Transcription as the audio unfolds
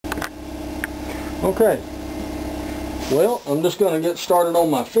Okay, well, I'm just going to get started on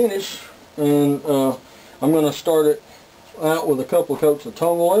my finish, and I'm going to start it out with a couple of coats of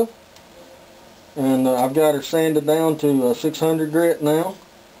tung oil, and I've got her sanded down to 600 grit now,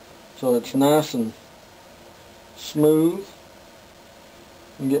 so it's nice and smooth.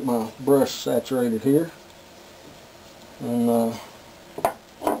 And get my brush saturated here, and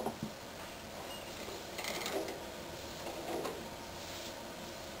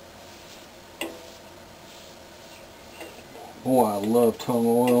boy, I love tung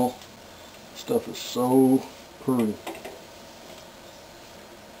oil. Stuff is so pretty.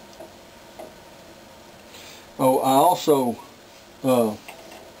 Oh, I also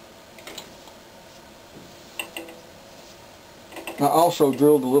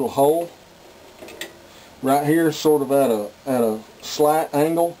drilled a little hole right here, sort of at a slight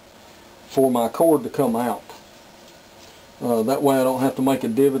angle, for my cord to come out. That way I don't have to make a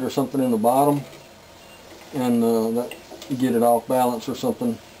divot or something in the bottom, and that get it off balance or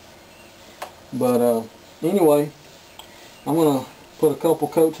something. But anyway, I'm gonna put a couple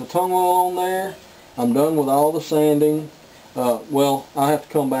coats of tung oil on there. I'm done with all the sanding. Well, I have to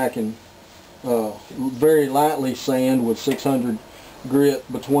come back and very lightly sand with 600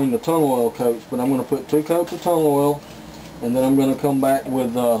 grit between the tung oil coats, but I'm going to put 2 coats of tung oil, and then I'm going to come back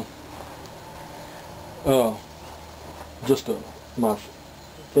with just my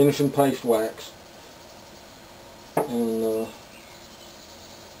finishing paste wax. And let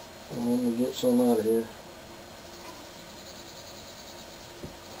me get some out of here.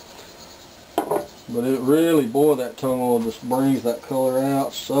 But it really, boy, that tung oil just brings that color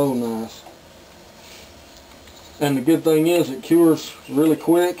out so nice. And the good thing is it cures really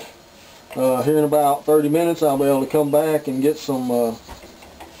quick. Here in about 30 minutes I'll be able to come back and get some,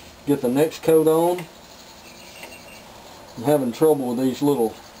 get the next coat on. I'm having trouble with these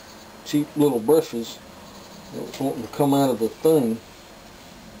little cheap little brushes. It's wanting to come out of the thing,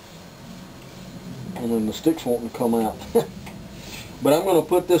 and then the stick's wanting to come out. But I'm going to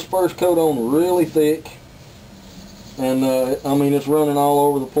put this first coat on really thick, and I mean, it's running all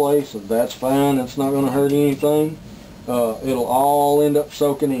over the place, and that's fine. It's not going to hurt anything. It'll all end up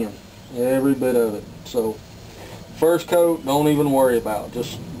soaking in, every bit of it. So first coat, don't even worry about it.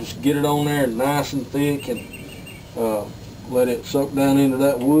 Just get it on there nice and thick, and let it soak down into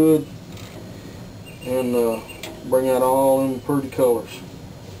that wood, and bring out all them pretty colors.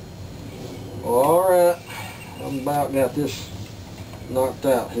 Alright, I'm about got this knocked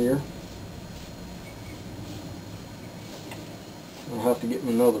out here. I'll have to get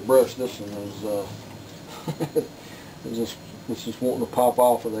me another brush. This one is it's just wanting to pop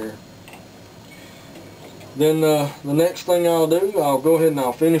off of there. Then the next thing I'll do, I'll go ahead and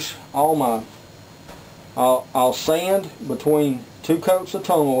I'll finish all my, I'll sand between 2 coats of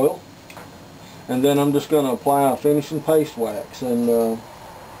tung oil, and then I'm just going to apply a finishing paste wax, and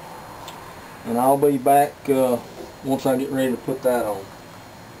I'll be back once I get ready to put that on.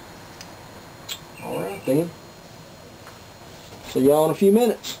 Alright then. See y'all in a few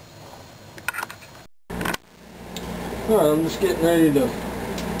minutes. Alright, I'm just getting ready to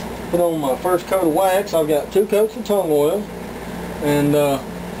put on my first coat of wax. I've got 2 coats of tung oil and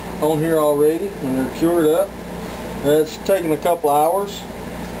on here already, and they're cured up. It's taking a couple hours,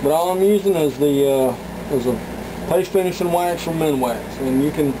 but all I'm using is a paste finishing wax from Minwax, and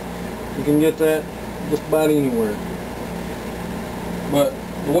you can get that just about anywhere. But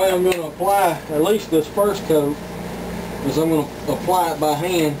the way I'm going to apply at least this first coat is I'm going to apply it by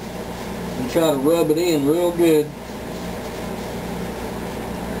hand and try to rub it in real good.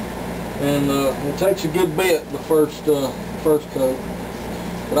 And it takes a good bit, the first coat,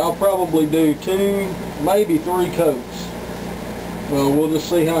 but I'll probably do 2, maybe 3 coats. Well, we'll just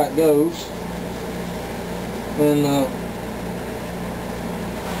see how it goes. And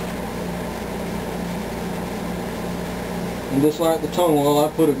just like the tung oil, I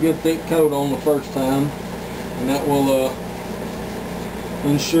put a good thick coat on the first time, and that will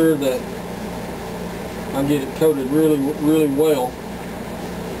ensure that I get it coated really, really well.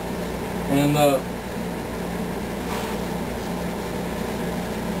 And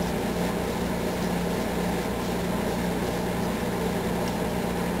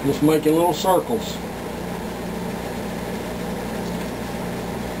just making little circles.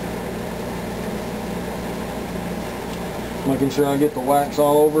 Making sure I get the wax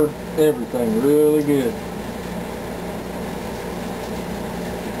all over everything really good.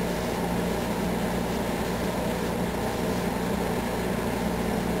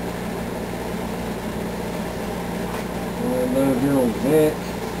 Right down here on the neck.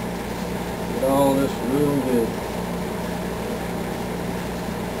 Get all this real good.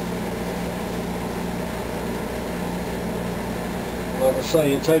 like I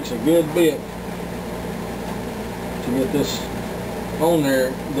say, it takes a good bit to get this on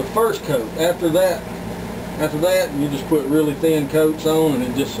there. The first coat. After that you just put really thin coats on, and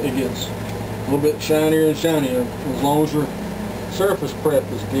it gets a little bit shinier and shinier as long as your surface prep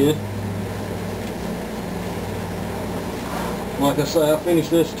is good. Like I say, I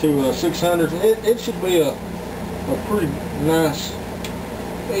finished this to 600. It should be a pretty nice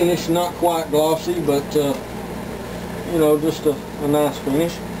finish, not quite glossy, but you know, just a nice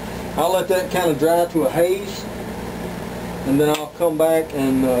finish. I'll let that kind of dry to a haze, and then I'll come back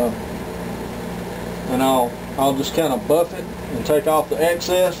and I'll just kind of buff it and take off the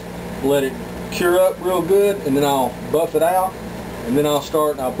excess, let it cure up real good, and then I'll buff it out, and then I'll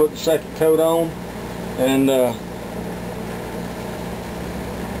put the second coat on, and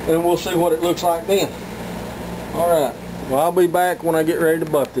we'll see what it looks like then. Alright, well, I'll be back when I get ready to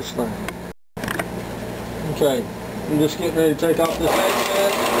buff this thing. Okay, I'm just getting ready to take off this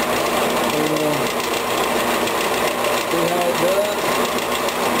excess, and see how it does.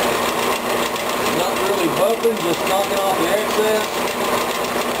 Not really buffing, just knocking off the excess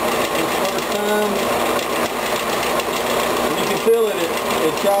this first time. And you can feel it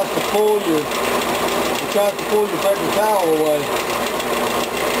tries to pull your paper towel away.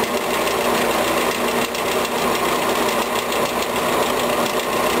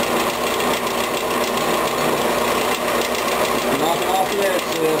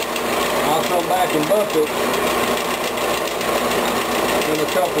 I'll come back and buff it in a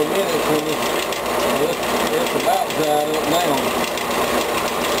couple of minutes when it's about dried up now.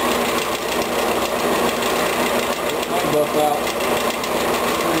 It may buff out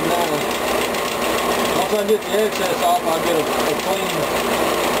pretty nice. Once I get the excess off, I'll get a clean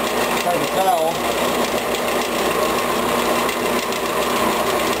paper towel.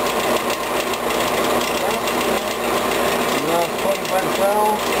 Paper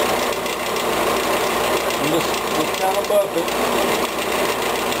towel, and just kind of buff it.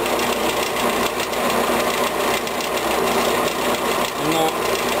 And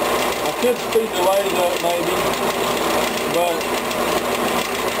I could speed the lathe up maybe, but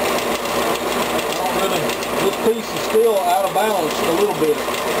I don't really. This piece is still out of balance a little bit.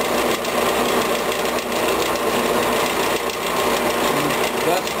 And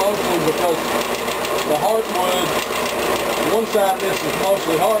that's mostly because the heartwood. One side of this is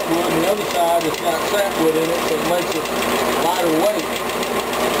mostly heartwood, and the other side has got sapwood in it, so it makes it lighter weight.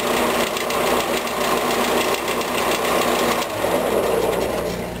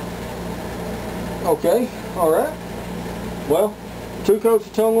 Okay, alright. Well, 2 coats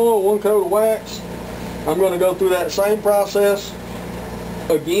of tung oil, 1 coat of wax. I'm going to go through that same process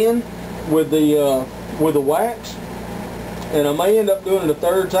again with the wax, and I may end up doing it a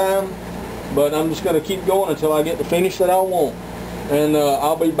 3rd time. But I'm just going to keep going until I get the finish that I want. And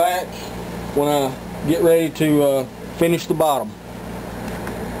I'll be back when I get ready to finish the bottom.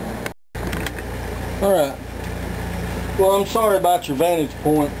 Alright. Well, I'm sorry about your vantage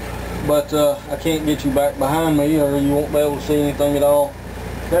point, but I can't get you back behind me, or you won't be able to see anything at all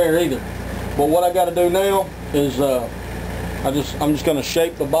there either. But what I got to do now is I'm just going to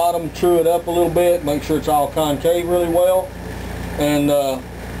shape the bottom, true it up a little bit, make sure it's all concave really well. And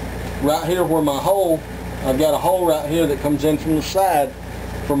right here where my hole, I've got a hole right here that comes in from the side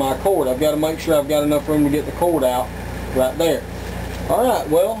for my cord. I've got to make sure I've got enough room to get the cord out right there. Alright,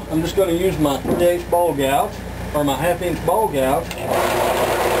 well, I'm just going to use my 3/8 ball gouge, or my 1/2 inch ball gouge,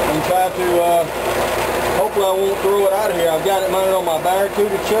 and try to, hopefully I won't throw it out of here. I've got it mounted on my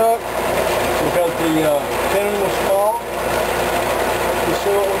Barracuda chuck because the pin was small. Let's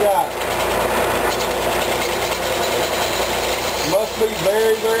see what we got. Must be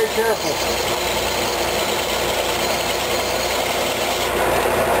very, very careful.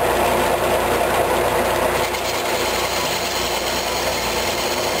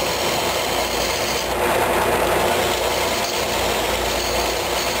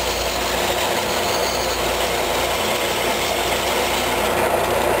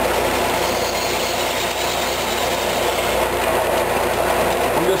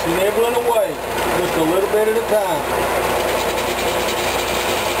 I'm just nibbling away, just a little bit at a time.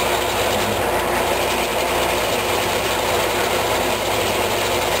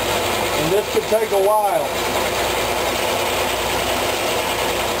 This could take a while.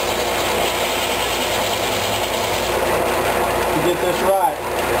 To get this right.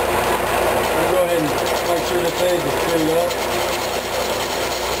 I'll go ahead and make sure this edge is cleaned up.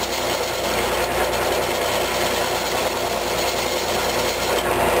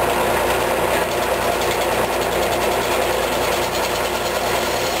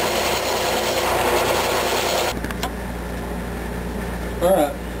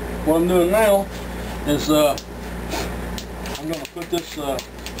 what I'm doing now is I'm going to put this,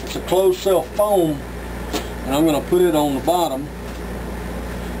 it's a closed cell foam, and I'm going to put it on the bottom,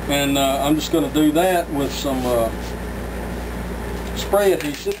 and I'm just going to do that with some spray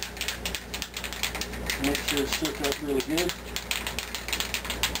adhesive. Make sure it's stuck up really good.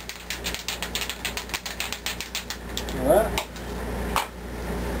 Alright.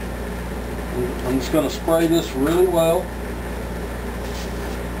 I'm just going to spray this really well.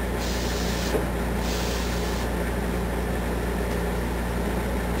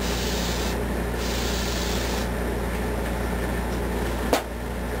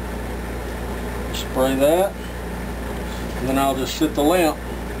 Spray that, and then I'll just sit the lamp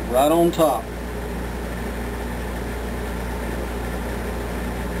right on top.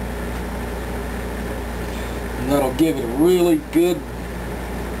 And that'll give it a really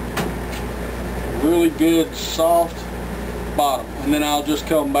good soft bottom. And then I'll just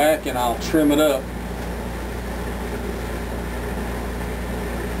come back and I'll trim it up.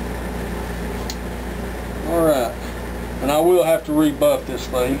 Alright, and I will have to rebuff this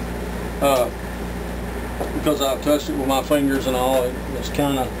thing. Because I've touched it with my fingers and all, it's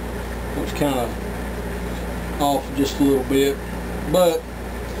kind of off just a little bit, but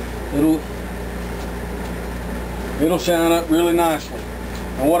it'll shine up really nicely.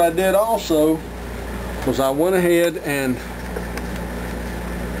 And what I did also was I went ahead and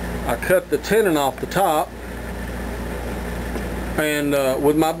I cut the tenon off the top, and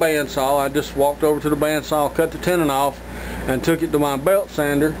with my bandsaw, I just walked over to the bandsaw, cut the tenon off, and took it to my belt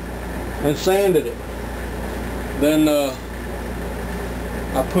sander and sanded it. Then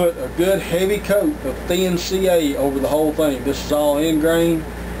I put a good heavy coat of thin CA over the whole thing. This is all in grain,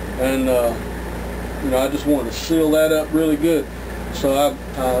 and you know, I just wanted to seal that up really good. So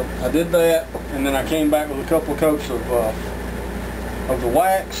I did that, and then I came back with a couple of coats of the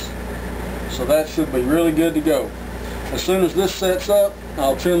wax. So that should be really good to go. As soon as this sets up,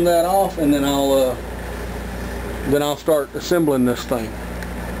 I'll trim that off, and then I'll start assembling this thing.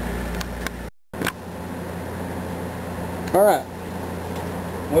 Alright,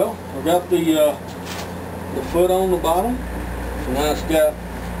 well, I've got the foot on the bottom, so now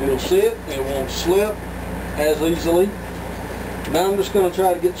it'll sit, it won't slip as easily. Now I'm just going to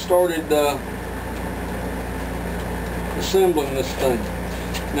try to get started assembling this thing.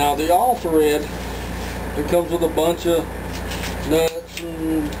 Now the all-thread, it comes with a bunch of nuts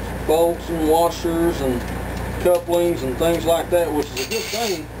and bolts and washers and couplings and things like that, which is a good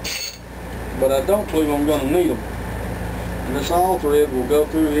thing, but I don't believe I'm going to need them. And this all thread will go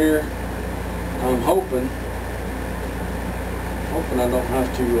through here. I'm hoping I don't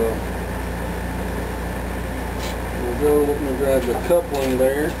have to let me grab the coupling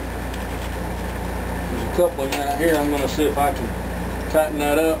there. There's a coupling right here. I'm going to see if I can tighten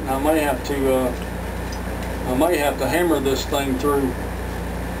that up, and I may have to hammer this thing through.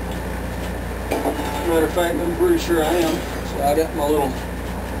 Matter of fact, I'm pretty sure I am. So I got my little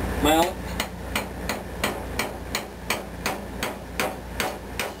mallet.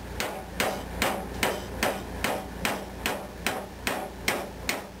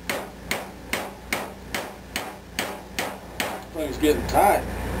 Thing's getting tight.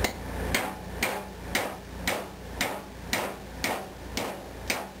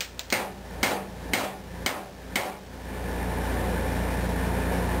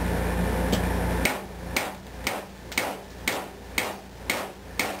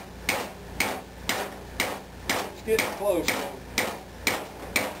 It's getting close.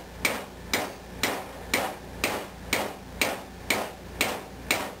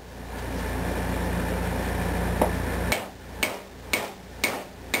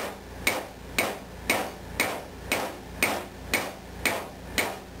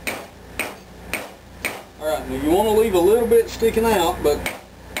 Alright, now you want to leave a little bit sticking out, but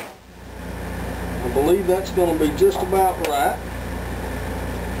I believe that's going to be just about right.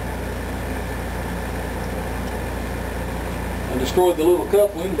 I destroyed the little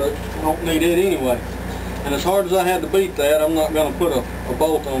coupling, but I don't need it anyway. And as hard as I had to beat that, I'm not going to put a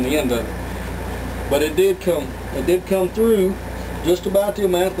bolt on the end of it. But it did come through just about the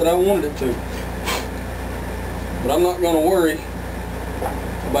amount that I wanted it to. But I'm not going to worry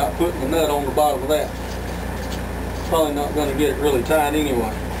about putting the nut on the bottom of that. Probably not going to get it really tight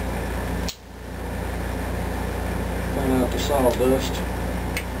anyway. Clean out the sawdust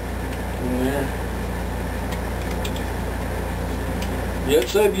in there. Yeah, it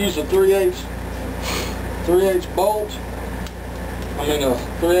said use a 3/8 bolt. I mean a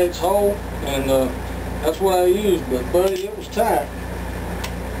 3/8 hole, and that's what I used. But buddy, it was tight.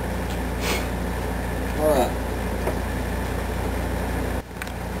 All right.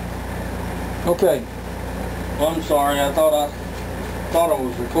 Okay, well, I'm sorry, I thought I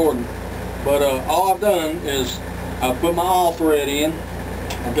was recording, but all I've done is I've put my all thread in.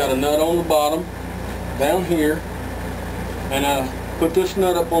 I've got a nut on the bottom down here, and I put this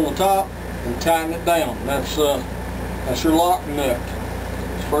nut up on the top and tighten it down. That's your lock nut.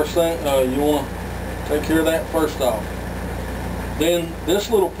 First thing, you want to take care of that first off. Then this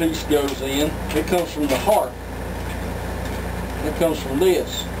little piece goes in. It comes from the heart. It comes from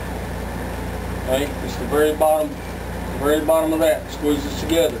this. Okay, it's the very bottom of that. Squeeze it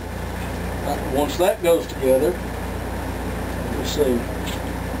together. Right, once that goes together, let's see.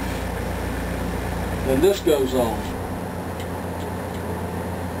 Then this goes on.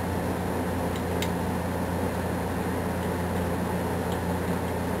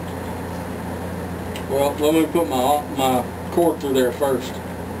 Well, let me put my cord through there first.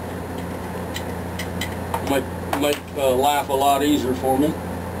 Make life a lot easier for me.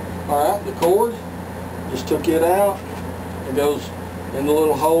 Alright, the cord, just took it out. It goes in the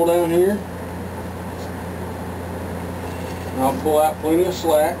little hole down here. And I'll pull out plenty of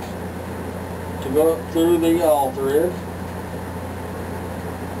slack to go up through the all thread.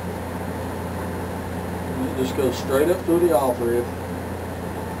 And it just goes straight up through the all thread.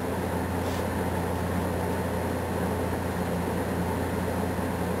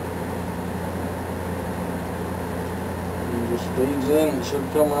 Feeds in, it should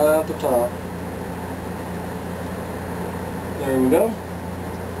come right out the top. There we go.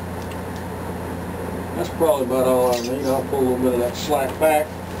 That's probably about all I need. I'll pull a little bit of that slack back.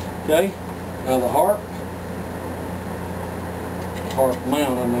 Okay, now the heart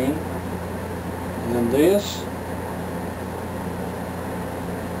mount, I mean. And then this.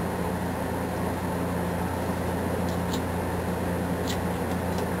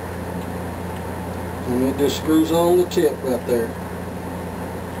 And it just screws on the tip right there.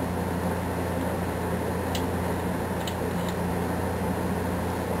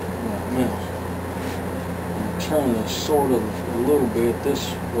 Right, now, I'm going to turn this sort of a little bit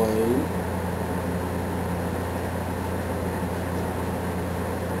this way.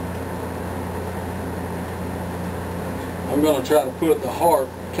 I'm going to try to put the heart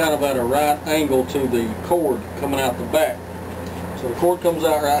kind of at a right angle to the cord coming out the back. So the cord comes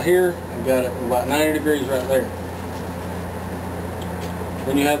out right here. I've got it about 90 degrees right there.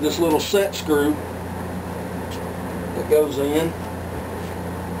 Then you have this little set screw that goes in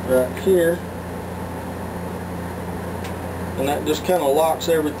right here. And that just kind of locks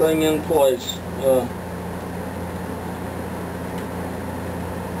everything in place.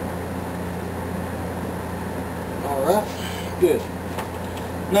 Alright, good.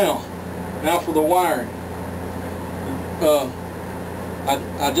 Now for the wiring.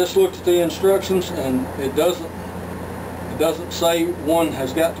 I just looked at the instructions, and it doesn't say one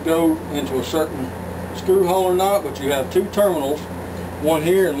has got to go into a certain screw hole or not, but you have two terminals, one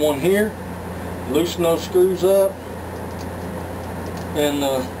here and one here. Loosen those screws up, and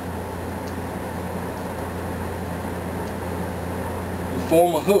you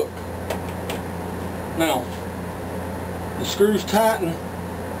form a hook. Now the screws tighten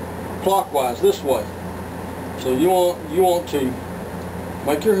clockwise this way, so you want to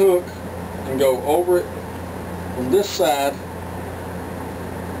make your hook and go over it from this side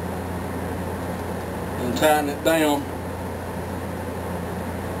and tighten it down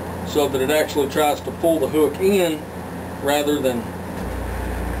so that it actually tries to pull the hook in rather than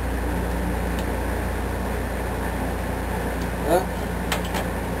right.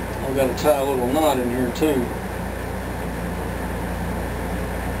 I've got to tie a little knot in here too.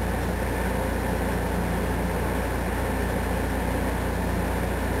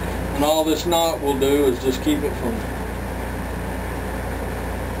 And all this knot will do is just keep it from,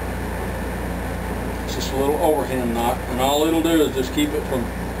 it's just a little overhand knot, and all it'll do is just keep it from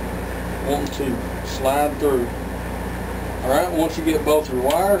wanting to slide through. Alright, once you get both your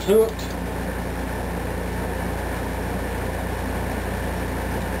wires hooked,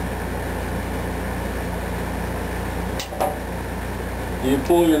 you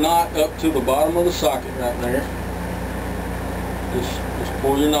pull your knot up to the bottom of the socket right there. Just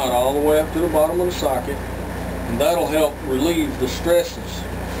pull your knot all the way up to the bottom of the socket, and that'll help relieve the stresses.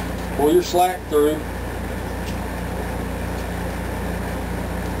 Pull your slack through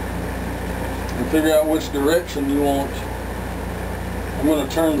and figure out which direction you want. I'm going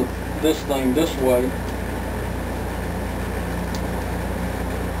to turn this thing this way.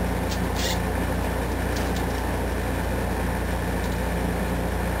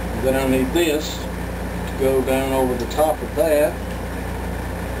 And then I need this to go down over the top of that,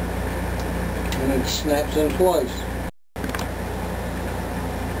 and it snaps in place.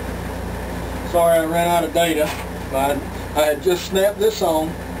 Sorry I ran out of data. I had just snapped this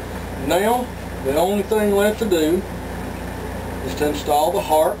on. Now, the only thing left to do is to install the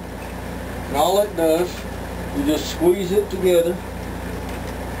harp. And all it does, you just squeeze it together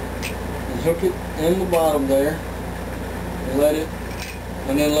and hook it in the bottom there and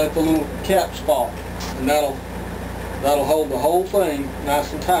then let the little caps fall. And that'll hold the whole thing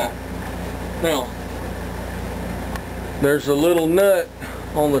nice and tight. Now, there's a little nut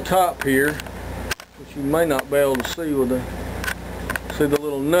on the top here, which you may not be able to see with the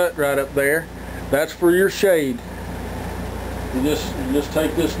little nut right up there. That's for your shade. You just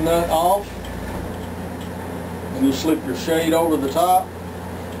take this nut off and you slip your shade over the top.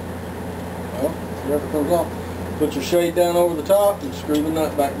 Well, whatever comes off. Put your shade down over the top and screw the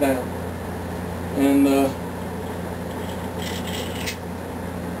nut back down. And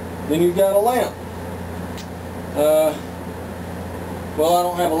then you've got a lamp. Well, I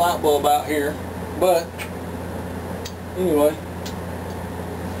don't have a light bulb out here, but anyway,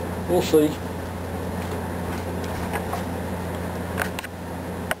 we'll see.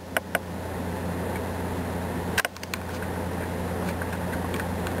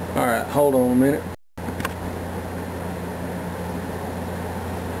 Alright, hold on a minute.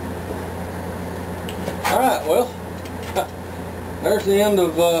 Alright, well, there's the end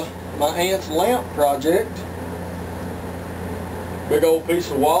of my aunt's lamp project. Big old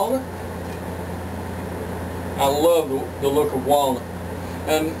piece of walnut. I love the look of walnut.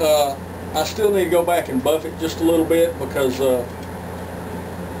 And I still need to go back and buff it just a little bit because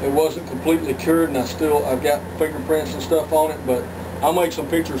it wasn't completely cured, and I've got fingerprints and stuff on it, but I'll make some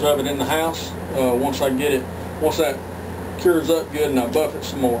pictures of it in the house once that cures up good and I buff it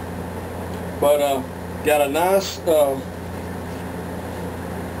some more. But got a nice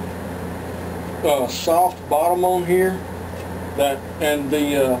soft bottom on here, and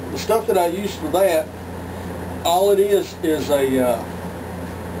the stuff that I use for that, all it is it's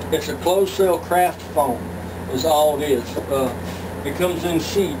a closed cell craft foam is all it is. It comes in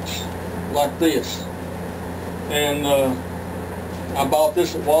sheets like this, and I bought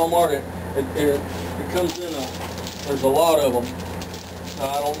this at Walmart. It comes in there's a lot of them.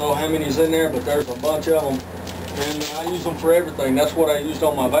 I don't know how many's in there, but there's a bunch of them, and I use them for everything. That's what I used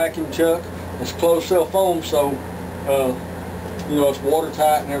on my vacuum chuck. It's closed cell foam, so you know, it's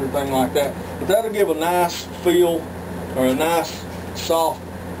watertight and everything like that. But that'll give a nice feel, or a nice soft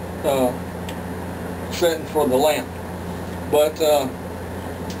setting for the lamp. But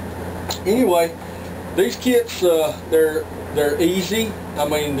anyway, these kits, they're easy. I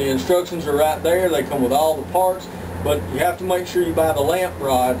mean, the instructions are right there. They come with all the parts, but you have to make sure you buy the lamp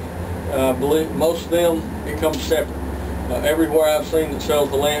rod. Believe most of them, it comes separate. Everywhere I've seen that sells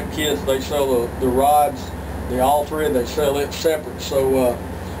the lamp kits, they sell the rods, the all thread, they sell it separate. So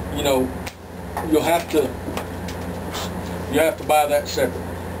you know, you have to buy that separate.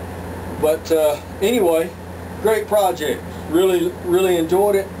 But anyway, great project. Really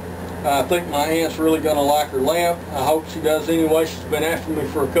enjoyed it. I think my aunt's really going to like her lamp. I hope she does anyway. She's been after me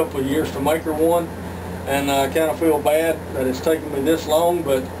for a couple of years to make her one, and I kind of feel bad that it's taken me this long,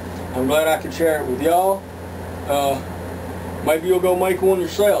 but I'm glad I could share it with y'all. Maybe you'll go make one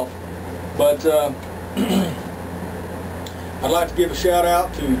yourself. But I'd like to give a shout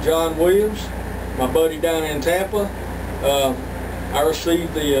out to John Williams, my buddy down in Tampa. I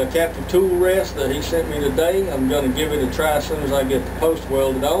received the captive tool rest that he sent me today. I'm going to give it a try as soon as I get the post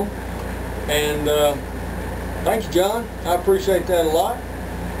welded on. And thank you, John. I appreciate that a lot.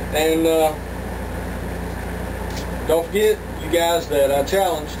 And don't forget, you guys, that I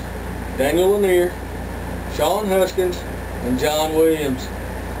challenged Daniel Lanier, Sean Huskins, and John Williams.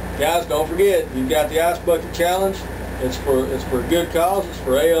 Guys, don't forget, you've got the Ice Bucket Challenge. It's for a good cause. It's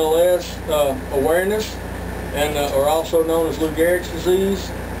for ALS awareness, and or also known as Lou Gehrig's disease.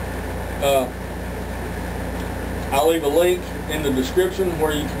 I'll leave a link in the description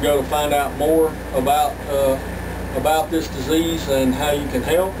where you can go to find out more about this disease and how you can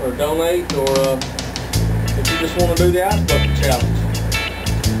help or donate, or if you just want to do the Ice Bucket Challenge.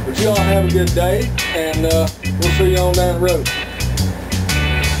 But you all have a good day, and we'll see you on down the road.